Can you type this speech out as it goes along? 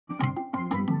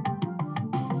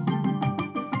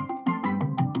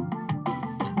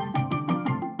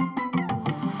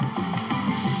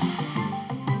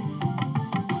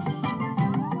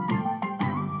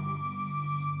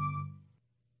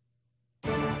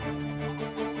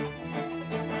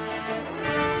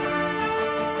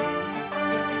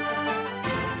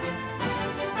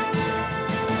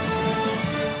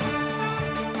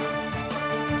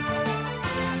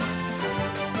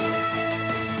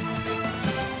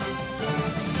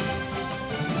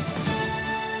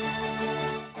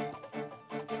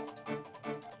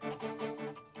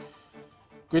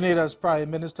Grenada's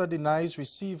Prime Minister denies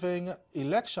receiving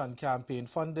election campaign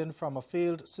funding from a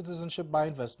failed citizenship by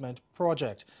investment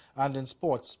project. And in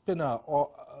sports, spin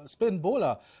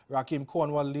bowler Rakeem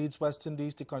Cornwall leads West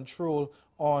Indies to control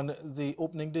on the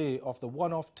opening day of the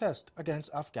one-off test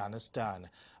against Afghanistan.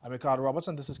 I'm Ricardo Roberts,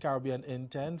 and this is Caribbean in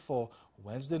 10 for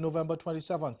Wednesday, November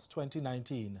 27th,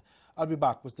 2019. I'll be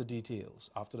back with the details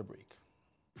after the break.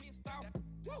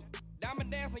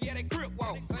 Diamond dancing, yeah, they grip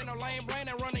walk. Ain't no lame brain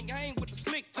and running game with the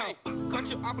slick talk.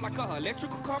 Cut you off like a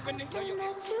electrical company. Feeling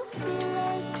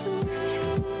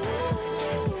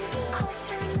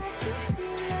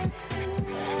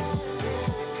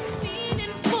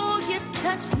for your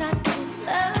touch, not your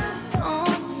love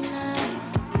online.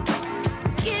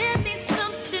 Give me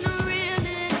something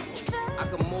realistic. I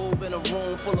can move in a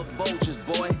room full of vultures,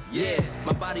 boy. Yeah,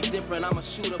 my body different. I'm a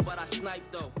shooter, but I snipe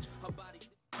though. Her body.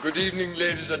 Good evening,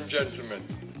 ladies and gentlemen.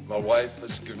 My wife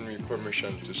has given me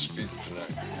permission to speak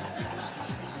tonight.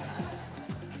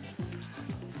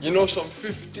 You know, some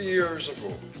 50 years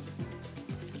ago,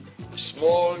 a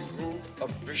small group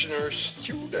of visionary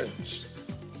students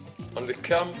on the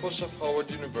campus of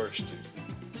Howard University,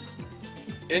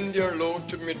 in their low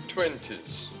to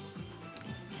mid-20s,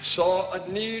 saw a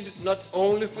need not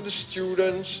only for the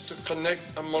students to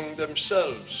connect among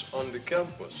themselves on the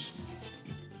campus,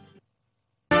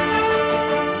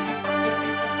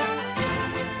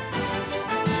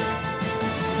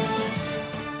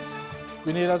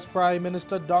 Grenada's Prime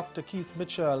Minister Dr. Keith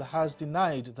Mitchell has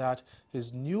denied that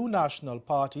his new national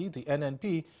party, the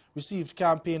NNP, received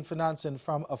campaign financing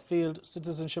from a failed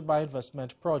citizenship by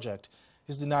investment project.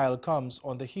 His denial comes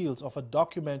on the heels of a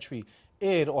documentary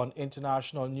aired on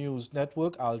international news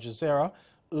network Al Jazeera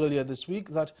earlier this week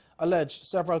that alleged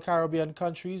several Caribbean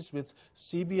countries with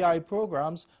CBI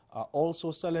programs are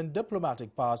also selling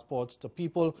diplomatic passports to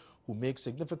people who make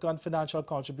significant financial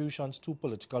contributions to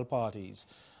political parties.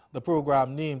 The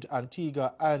program named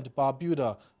Antigua and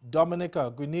Barbuda,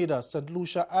 Dominica, Grenada, St.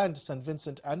 Lucia and St.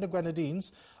 Vincent and the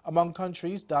Grenadines among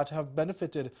countries that have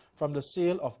benefited from the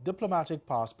sale of diplomatic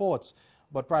passports.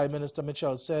 But Prime Minister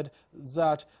Mitchell said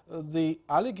that the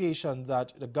allegation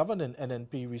that the governing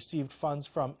NNP received funds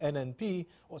from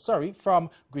from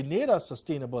Grenada's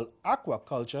Sustainable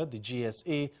Aquaculture, the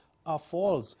GSA, are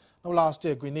false. Now, last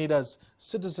year, Grenada's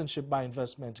Citizenship by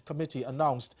Investment Committee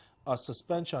announced a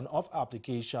suspension of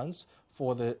applications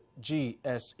for the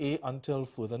GSA until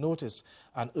further notice.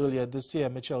 And earlier this year,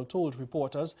 Mitchell told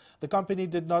reporters the company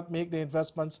did not make the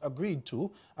investments agreed to,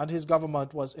 and his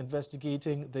government was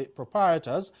investigating the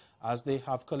proprietors as they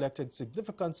have collected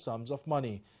significant sums of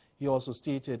money. He also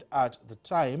stated at the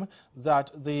time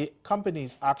that the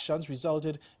company's actions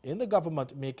resulted in the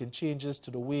government making changes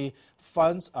to the way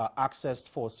funds are accessed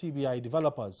for CBI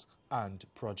developers and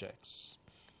projects.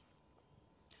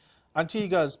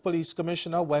 Antigua's Police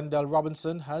Commissioner Wendell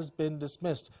Robinson has been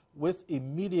dismissed with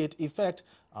immediate effect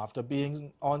after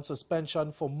being on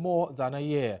suspension for more than a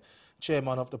year.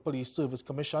 Chairman of the Police Service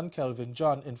Commission, Kelvin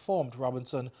John, informed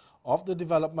Robinson of the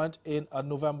development in a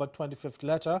November 25th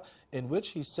letter in which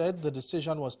he said the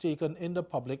decision was taken in the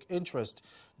public interest.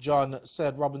 John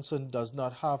said Robinson does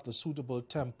not have the suitable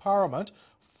temperament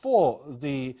for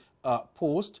the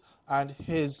post, and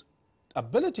his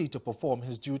ability to perform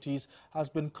his duties has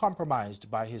been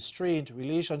compromised by his strained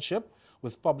relationship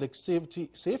with Public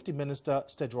Safety Minister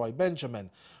Stedroy Benjamin.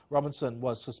 Robinson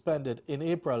was suspended in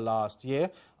April last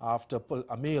year after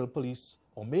male police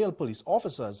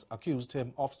officers accused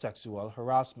him of sexual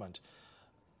harassment.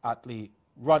 Atlee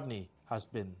Rodney has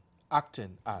been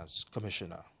acting as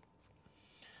commissioner.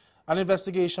 An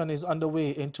investigation is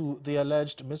underway into the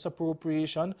alleged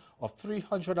misappropriation of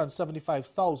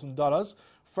 $375,000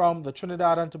 from the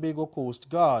Trinidad and Tobago Coast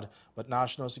Guard, but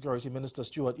National Security Minister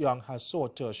Stuart Young has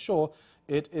sought to assure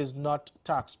it is not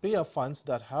taxpayer funds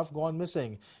that have gone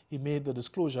missing. He made the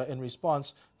disclosure in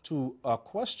response to a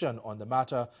question on the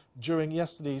matter during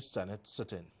yesterday's Senate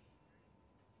sit-in.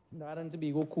 Trinidad and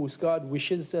Tobago Coast Guard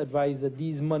wishes to advise that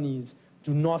these monies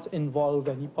do not involve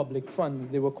any public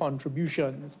funds. They were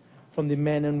contributions from the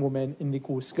men and women in the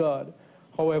Coast Guard.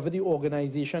 However, the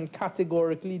organization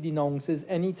categorically denounces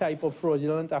any type of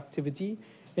fraudulent activity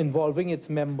involving its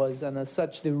members, and as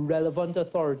such, the relevant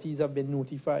authorities have been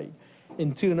notified.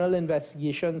 Internal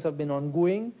investigations have been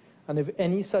ongoing, and if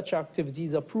any such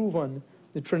activities are proven,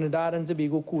 the Trinidad and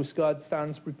Tobago Coast Guard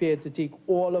stands prepared to take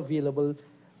all available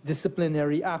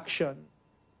disciplinary action.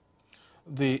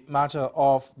 The matter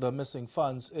of the missing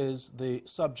funds is the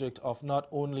subject of not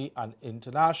only an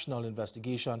international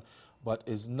investigation, but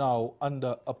is now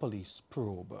under a police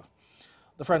probe.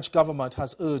 The French government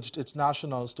has urged its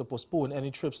nationals to postpone any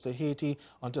trips to Haiti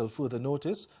until further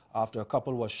notice after a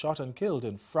couple was shot and killed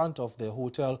in front of their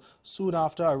hotel soon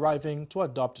after arriving to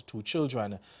adopt 2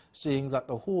 children. Seeing that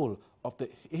the whole of the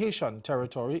Haitian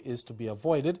territory is to be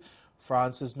avoided,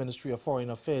 France's Ministry of Foreign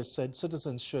Affairs said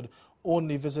citizens should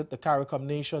only visit the CARICOM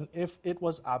nation if it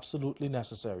was absolutely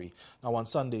necessary. Now, on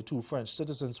Sunday, 2 French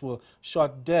citizens were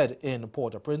shot dead in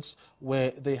Port-au-Prince,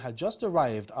 where they had just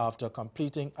arrived after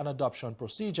completing an adoption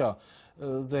procedure.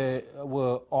 They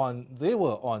were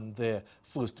on their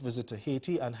first visit to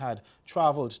Haiti and had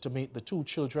traveled to meet the 2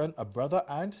 children, a brother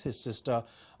and his sister,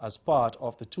 as part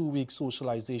of the 2-week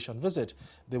socialization visit.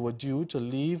 They were due to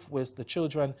leave with the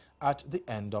children at the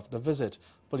end of the visit.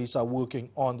 Police are working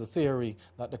on the theory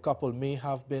that the couple may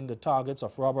have been the targets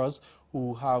of robbers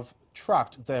who have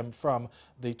tracked them from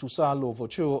the Toussaint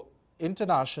Louverture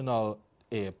International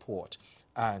Airport.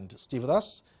 And stay with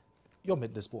us. Your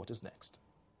Midday Sport is next.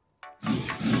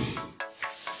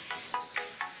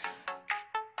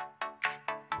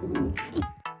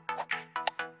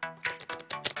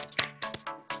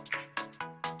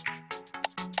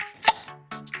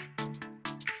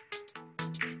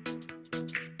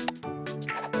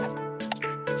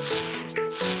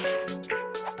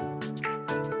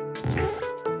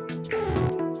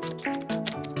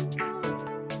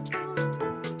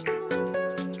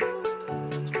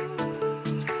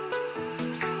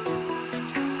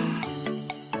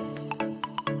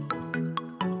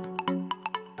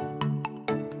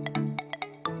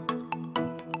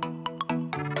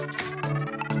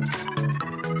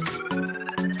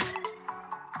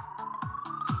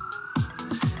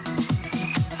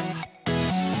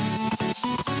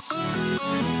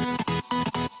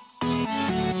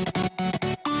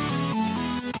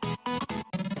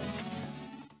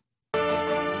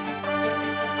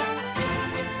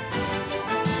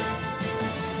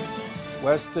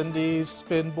 West Indies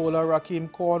spin bowler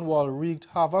Rakeem Cornwall wreaked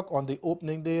havoc on the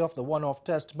opening day of the one-off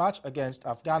test match against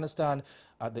Afghanistan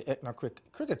at the Etna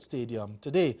Cricket Stadium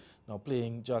today. Now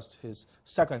playing just his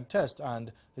 2nd test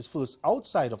and his first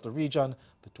outside of the region,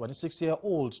 the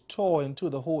 26-year-old tore into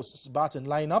the host's batting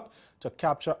lineup to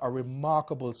capture a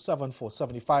remarkable 7 for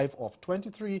 75 of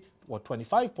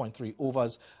 25.3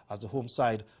 overs as the home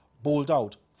side bowled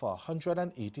out for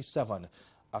 187.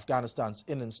 Afghanistan's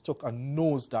innings took a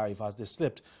nosedive as they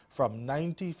slipped from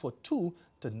 90 for 2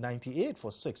 to 98 for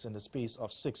 6 in the space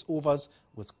of 6 overs,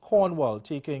 with Cornwall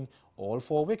taking all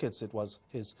 4 wickets. It was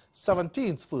his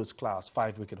 17th first-class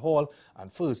 5-wicket haul and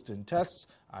first in tests,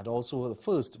 and also the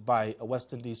first by a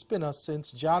West Indies spinner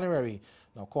since January.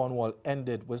 Now, Cornwall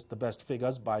ended with the best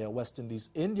figures by a West Indies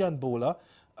Indian bowler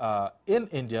in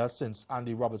India since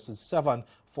Andy Robertson's 7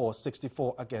 for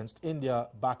 64 against India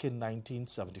back in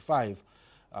 1975.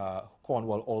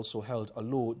 Cornwall also held a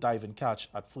low diving catch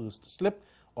at first slip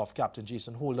of captain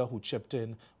Jason Holder, who chipped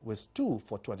in with 2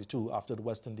 for 22 after the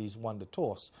West Indies won the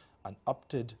toss and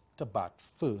opted to bat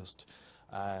first.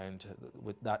 And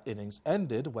with that innings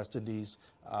ended, West Indies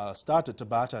started to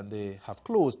bat, and they have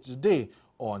closed today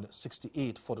on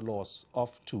 68 for the loss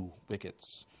of 2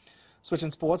 wickets.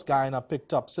 Switching sports, Guyana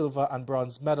picked up silver and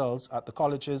bronze medals at the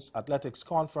college's athletics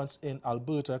conference in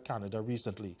Alberta, Canada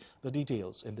recently. The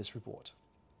details in this report.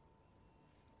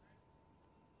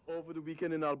 Over the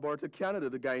weekend in Alberta, Canada,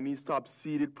 the Guyanese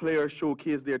top-seeded players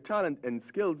showcased their talent and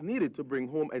skills needed to bring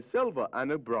home a silver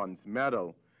and a bronze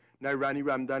medal. Nairani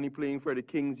Ramdani, playing for the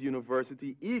King's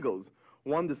University Eagles,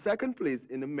 won the 2nd place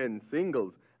in the men's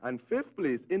singles and 5th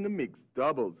place in the mixed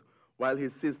doubles, while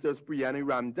his sisters Priyani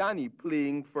Ramdani,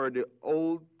 playing for the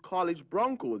Old College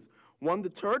Broncos, won the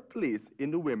 3rd place in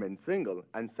the women's single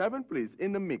and 7th place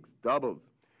in the mixed doubles.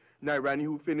 Nairani,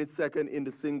 who finished 2nd in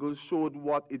the singles, showed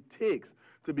what it takes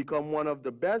to become one of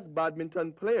the best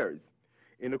badminton players.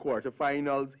 In the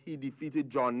quarterfinals, he defeated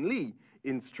John Lee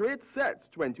in straight sets,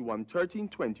 21-13,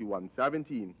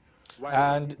 21-17.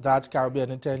 And that's Caribbean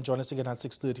in 10. Join us again at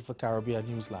 6:30 for Caribbean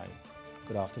Newsline.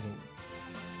 Good afternoon.